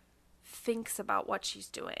thinks about what she's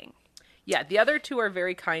doing. Yeah, the other two are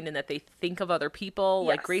very kind in that they think of other people. Yes.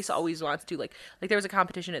 Like, Grace always wants to, like there was a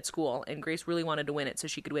competition at school, and Grace really wanted to win it so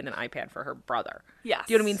she could win an iPad for her brother. Yes.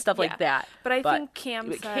 Do you know what I mean? Stuff like that. But I think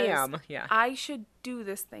Cam says, yeah. I should do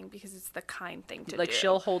this thing because it's the kind thing to do. Like,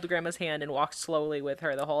 she'll hold Grandma's hand and walk slowly with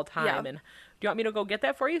her the whole time. Yeah. And, do you want me to go get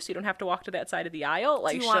that for you so you don't have to walk to that side of the aisle?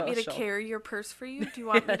 Like, do you want me to carry your purse for you? Do you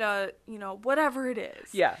want me to, whatever it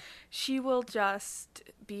is? Yeah. She will just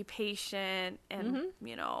be patient and,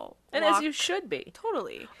 And as you should be.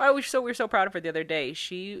 Totally. We were so proud of her the other day.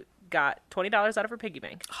 She got $20 out of her piggy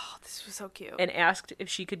bank. Oh, this was so cute. And asked if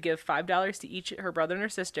she could give $5 to each, her brother and her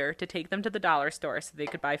sister, to take them to the dollar store so they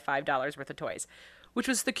could buy $5 worth of toys. Which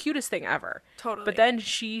was the cutest thing ever. Totally. But then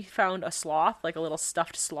she found a sloth, like a little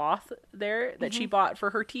stuffed sloth there, that she bought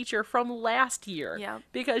for her teacher from last year. Yeah.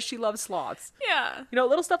 Because she loves sloths. Yeah.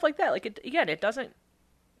 Little stuff like that. Like, it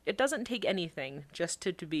doesn't take anything just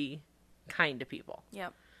to be kind to people.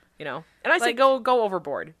 Yep. And I say go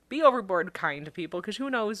overboard. Be overboard kind to people, because who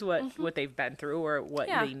knows what they've been through or what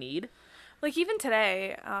they need. Like, even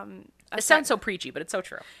today, it sounds so preachy, but it's so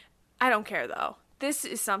true. I don't care, though. This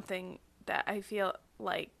is something that I feel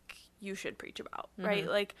like you should preach about, right?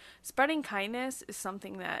 Like, spreading kindness is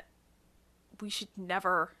something that we should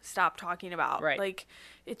never stop talking about. Right. Like,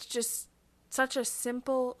 it's just such a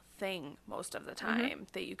simple thing most of the time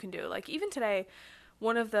that you can do. Like, even today,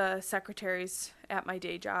 one of the secretaries at my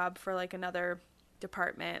day job for, like, another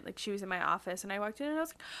department, like, she was in my office, and I walked in, and I was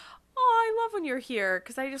like, oh, I love when you're here,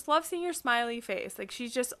 because I just love seeing your smiley face. Like,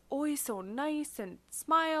 she's just always so nice and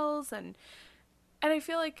smiles, and I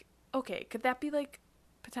feel like, okay, could that be, like,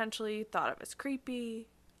 potentially thought of as creepy?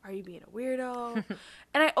 Are you being a weirdo?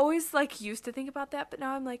 And I always, like, used to think about that, but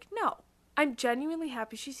now I'm like, no, I'm genuinely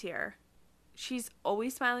happy she's here. She's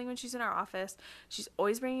always smiling when she's in our office. She's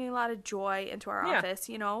always bringing a lot of joy into our office,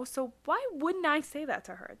 so why wouldn't I say that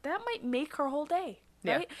to her? That might make her whole day,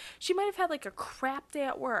 right? Yeah. She might have had, like, a crap day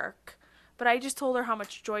at work, but I just told her how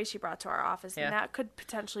much joy she brought to our office, and that could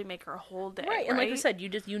potentially make her whole day. Right, and like you said,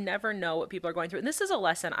 you never know what people are going through. And this is a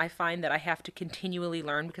lesson I find that I have to continually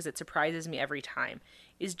learn, because it surprises me every time,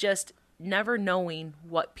 is just never knowing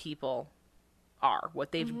what people are,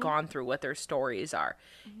 what they've gone through, what their stories are.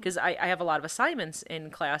 Because I have a lot of assignments in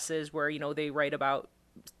classes where, they write about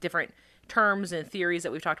different terms and theories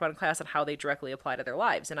that we've talked about in class and how they directly apply to their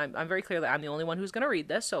lives. And I'm very clear that I'm the only one who's going to read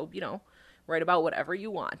this, so, write about whatever you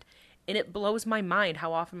want. And it blows my mind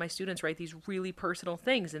how often my students write these really personal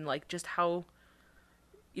things, and, like, just how,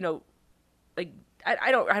 like,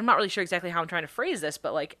 I'm not really sure exactly how I'm trying to phrase this,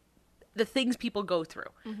 but, like, the things people go through,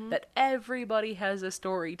 that everybody has a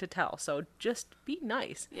story to tell. So just be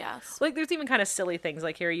nice. Yes. Like, there's even kind of silly things.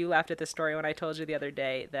 Like, here, you laughed at this story when I told you the other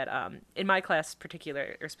day that in my class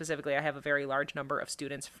particular, or specifically, I have a very large number of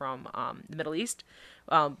students from the Middle East.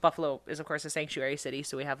 Buffalo is, of course, a sanctuary city,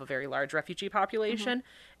 so we have a very large refugee population,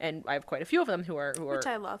 and I have quite a few of them who are which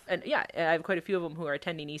I love. And yeah, I have quite a few of them who are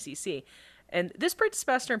attending ECC. And this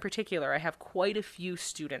semester in particular, I have quite a few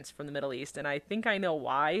students from the Middle East, and I think I know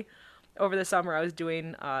why. Over the summer, I was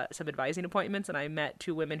doing some advising appointments, and I met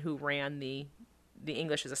two women who ran the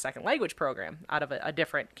English as a second language program out of a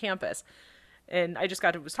different campus. And I just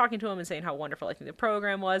was talking to them and saying how wonderful I think the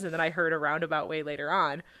program was, and then I heard a roundabout way later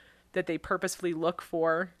on that they purposefully look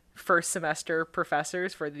for first semester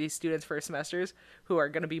professors for these students' first semesters who are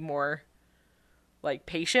going to be more like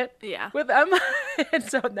patient with them. And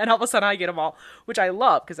so then all of a sudden I get them all, which I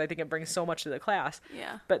love because I think it brings so much to the class.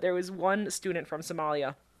 Yeah. But there was one student from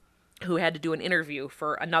Somalia who had to do an interview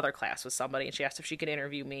for another class with somebody, and she asked if she could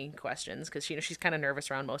interview me questions because she's kind of nervous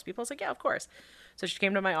around most people. I was like, yeah, of course. So she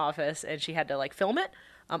came to my office and she had to like film it.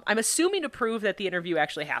 I'm assuming to prove that the interview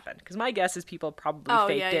actually happened because my guess is people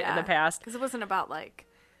probably faked it in the past. Because it wasn't about like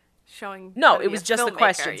showing. No, it was just the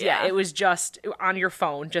questions. Yeah, it was just on your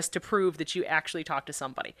phone just to prove that you actually talked to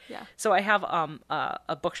somebody. Yeah. So I have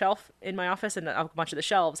a bookshelf in my office, and a bunch of the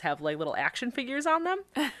shelves have like little action figures on them,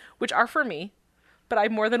 which are for me. But I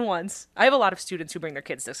more than once, I have a lot of students who bring their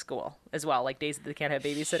kids to school as well, like days that they can't have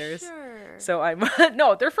babysitters. Sure. So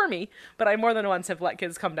no, they're for me, but I more than once have let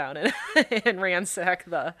kids come down and ransack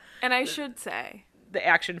And I should say, the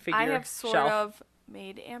action figure I have sort shelf. of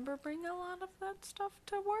made Amber bring a lot of that stuff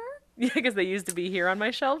to work. Yeah, because they used to be here on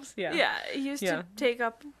my shelves. Yeah. Yeah, it used to take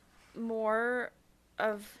up more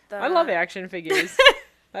of the... I love action figures.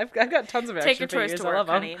 I've got tons of action figures. Take your choice to work,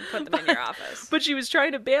 honey, and put them in your office. But she was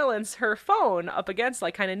trying to balance her phone up against,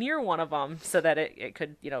 like, kind of near one of them so that it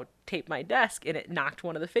could, tape my desk, and it knocked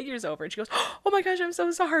one of the figures over. And she goes, oh my gosh, I'm so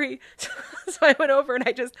sorry. So I went over and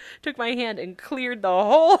I just took my hand and cleared the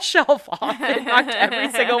whole shelf off and knocked every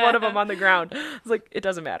single one of them on the ground. I was like, it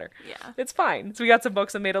doesn't matter. Yeah. It's fine. So we got some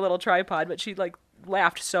books and made a little tripod, but she, like,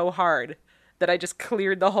 laughed so hard that I just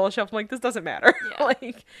cleared the whole shelf. I'm like, this doesn't matter. Yeah.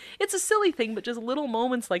 Like, it's a silly thing, but just little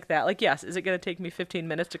moments like that. Like, yes, is it going to take me 15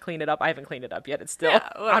 minutes to clean it up? I haven't cleaned it up yet. It's still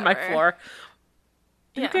on my floor.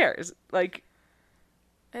 Who cares? Like,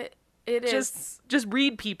 it is. Just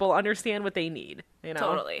read people, understand what they need,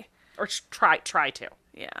 Totally. Or try to.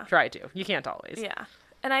 Yeah. Try to. You can't always. Yeah.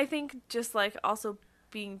 And I think just, like, also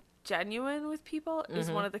being genuine with people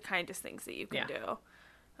is one of the kindest things that you can do.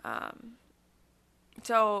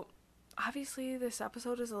 So... obviously, this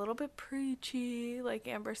episode is a little bit preachy, like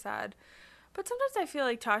Amber said. But sometimes I feel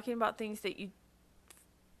like talking about things that you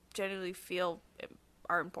genuinely feel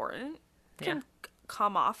are important can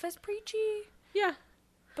come off as preachy. Yeah.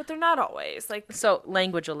 But they're not always. So,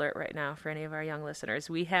 language alert right now for any of our young listeners.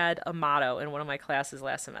 We had a motto in one of my classes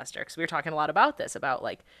last semester, because we were talking a lot about this, about,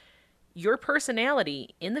 like, your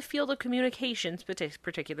personality in the field of communications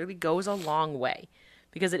particularly goes a long way.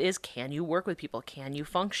 Because it is, can you work with people? Can you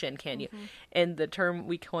function? Can you? And the term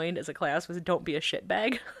we coined as a class was, don't be a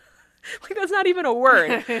shitbag. Like, that's not even a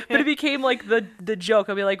word. But it became, like, the joke.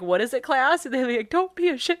 I'll be like, what is it, class? And they'll be like, don't be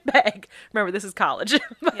a shitbag. Remember, this is college.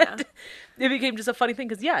 But it became just a funny thing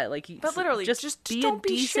because, like, but literally, just be a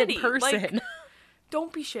decent person. Like,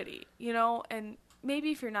 don't be shitty, And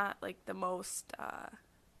maybe if you're not, like, the most,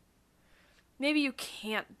 maybe you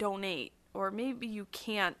can't donate, or maybe you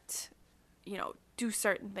can't, do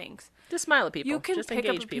certain things. Just smile at people. You can just pick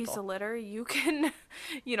engage up a people. piece of litter. You can,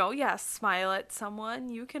 smile at someone.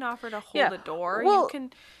 You can offer to hold a door. Well, you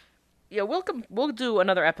can. Yeah, we'll do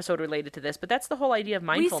another episode related to this, but that's the whole idea of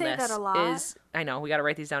mindfulness. We say that a lot. I know, we got to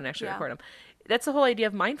write these down and actually record them. That's the whole idea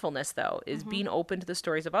of mindfulness, though, is being open to the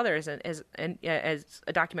stories of others. And as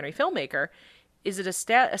a documentary filmmaker, it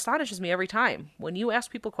astonishes me every time when you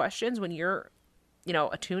ask people questions, when you're,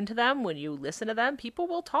 attuned to them, when you listen to them, people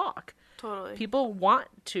will talk. Totally. People want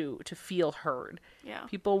to feel heard. Yeah.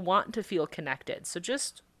 People want to feel connected. So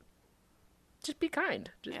just be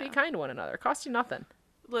kind. Just be kind to one another. It costs you nothing.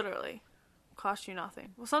 Literally. Costs you nothing.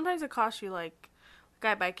 Well, sometimes it costs you, like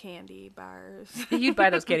I buy candy bars. You'd buy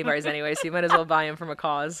those candy bars anyway, so you might as well buy them from a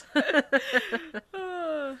cause.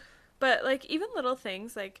 But, like, even little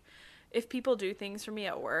things, like, if people do things for me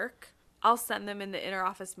at work, I'll send them in the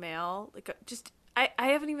inter-office mail. Like, I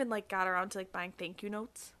haven't even, like, got around to, like, buying thank you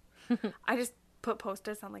notes. I just put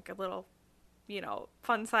Post-its on, like, a little,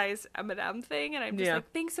 fun size M&M thing, and I'm just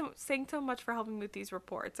like, thanks so much for helping with these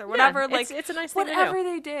reports, or whatever. Like, it's a nice thing whatever to do.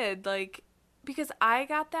 they did, like, because I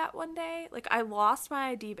got that one day. Like, I lost my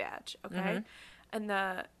ID badge, okay? And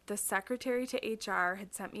the secretary to HR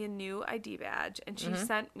had sent me a new ID badge, and she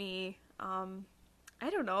sent me, I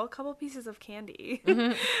don't know, a couple pieces of candy.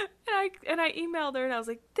 And I emailed her, and I was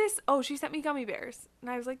like, she sent me gummy bears. And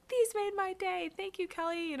I was like, these made my day. Thank you,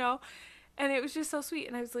 Kelly, you know. And it was just so sweet.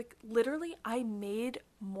 And I was like, literally, I made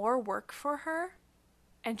more work for her,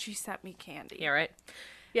 and she sent me candy. Yeah, right.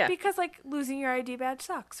 Yeah. Because, like, losing your ID badge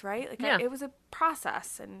sucks, right? Like, it was a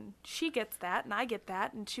process, and she gets that, and I get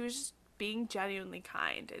that, and she was just being genuinely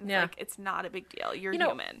kind. And like, it's not a big deal. You're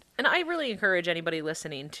human. And I really encourage anybody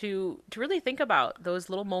listening to really think about those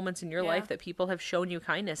little moments in your life that people have shown you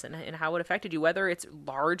kindness and how it affected you, whether it's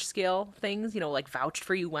large scale things, you know, like vouched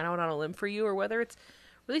for you, went out on a limb for you, or whether it's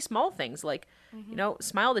really small things like, you know,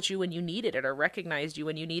 smiled at you when you needed it, or recognized you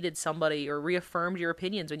when you needed somebody, or reaffirmed your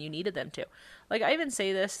opinions when you needed them to. Like, I even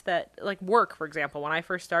say this, that like work, for example, when I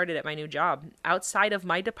first started at my new job, outside of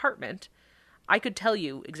my department, I could tell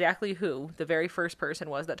you exactly who the very first person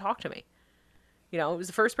was that talked to me. You know, it was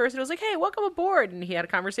the first person who was like, hey, welcome aboard. And he had a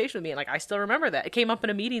conversation with me. And like, I still remember that. It came up in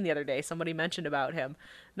a meeting the other day. Somebody mentioned about him.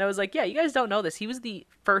 And I was like, yeah, you guys don't know this. He was the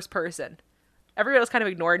first person. Everybody else kind of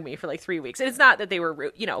ignored me for like 3 weeks. And it's not that they were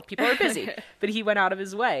rude. You know, people are busy. But he went out of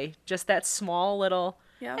his way. Just that small little,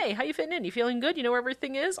 hey, how you fitting in? You feeling good? You know where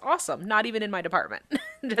everything is? Awesome. Not even in my department.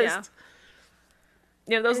 You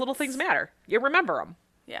know, those little things matter. You remember them.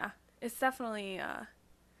 Yeah. It's definitely,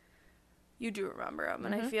 you do remember them.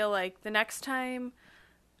 And I feel like the next time,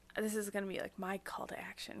 this is going to be like my call to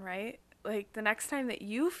action, right? Like the next time that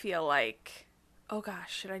you feel like, oh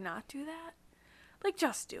gosh, should I not do that? Like,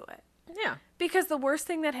 just do it. Yeah. Because the worst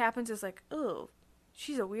thing that happens is like, oh,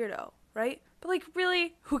 she's a weirdo, right? But like,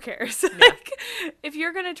 really, who cares? Like, if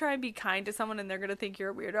you're going to try and be kind to someone and they're going to think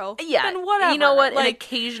you're a weirdo, then whatever. You know what? Like, and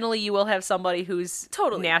occasionally you will have somebody who's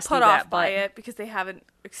totally nasty put off by it because they haven't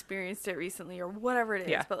experienced it recently or whatever it is.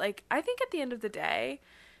 Yeah. But like, I think at the end of the day,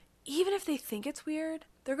 even if they think it's weird,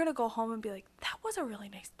 they're going to go home and be like, that was a really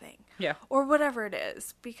nice thing. Yeah. Or whatever it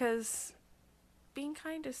is. Because being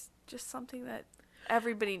kind is just something that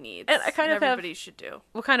everybody needs. And everybody should do.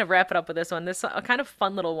 We'll kind of wrap it up with this one. This a kind of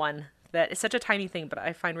fun little one that is such a tiny thing, but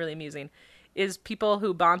I find really amusing, is people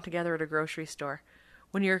who bond together at a grocery store.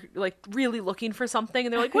 When you're like really looking for something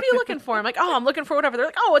and they're like, what are you looking for? I'm like, oh, I'm looking for whatever. They're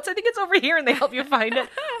like, oh, I think it's over here. And they help you find it.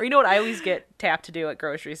 Or you know what I always get tapped to do at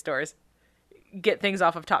grocery stores? Get things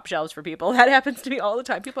off of top shelves for people. That happens to me all the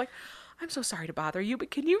time. People are like, I'm so sorry to bother you,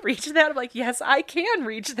 but can you reach that? I'm like, yes, I can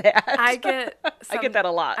reach that. I get that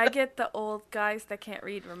a lot. I get the old guys that can't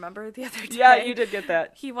read. Remember the other day? Yeah, you did get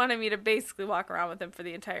that. He wanted me to basically walk around with him for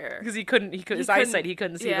the entire... Because he couldn't see the fine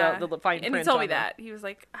print. And he told me that. He was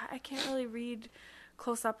like, I can't really read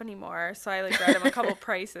close up anymore. So I like read him a couple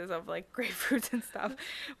prices of like grapefruits and stuff,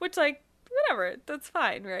 which like, whatever, that's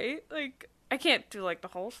fine, right? Like, I can't do like the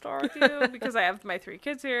whole store with you because I have my 3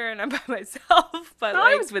 kids here and I'm by myself. But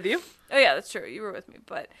I was with you. Oh yeah, that's true. You were with me,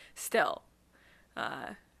 but still.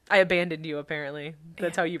 I abandoned you apparently.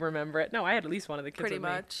 That's how you remember it. No, I had at least one of the kids pretty with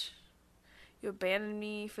much. You abandoned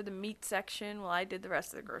me for the meat section while I did the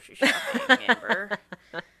rest of the grocery shopping, Amber.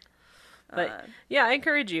 But yeah, I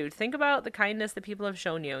encourage you to think about the kindness that people have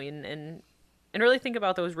shown you and really think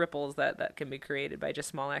about those ripples that can be created by just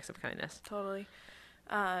small acts of kindness. Totally.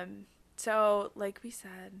 So, like we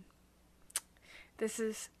said, this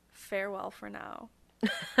is farewell for now.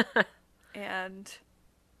 And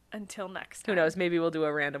until next time. Who knows? Maybe we'll do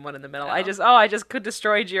a random one in the middle. Oh. I just could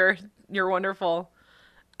destroyed your wonderful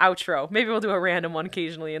outro. Maybe we'll do a random one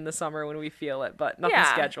occasionally in the summer when we feel it, but nothing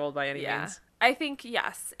scheduled by any means. I think,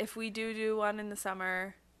 yes, if we do one in the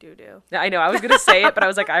summer, do. I know. I was going to say it, but I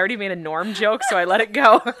was like, I already made a Norm joke, so I let it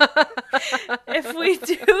go. If we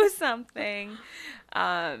do something...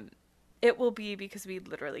 it will be because we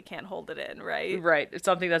literally can't hold it in, right? Right. It's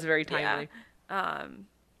something that's very timely. Yeah.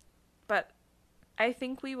 But I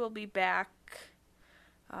think we will be back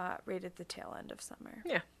right at the tail end of summer.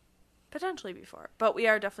 Yeah. Potentially before. But we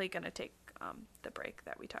are definitely going to take the break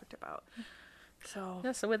that we talked about. So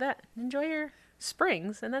with that, enjoy your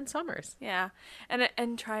springs and then summers. Yeah.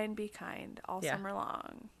 And try and be kind all summer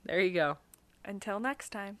long. There you go. Until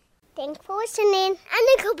next time. Thanks for listening,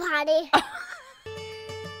 and a good party.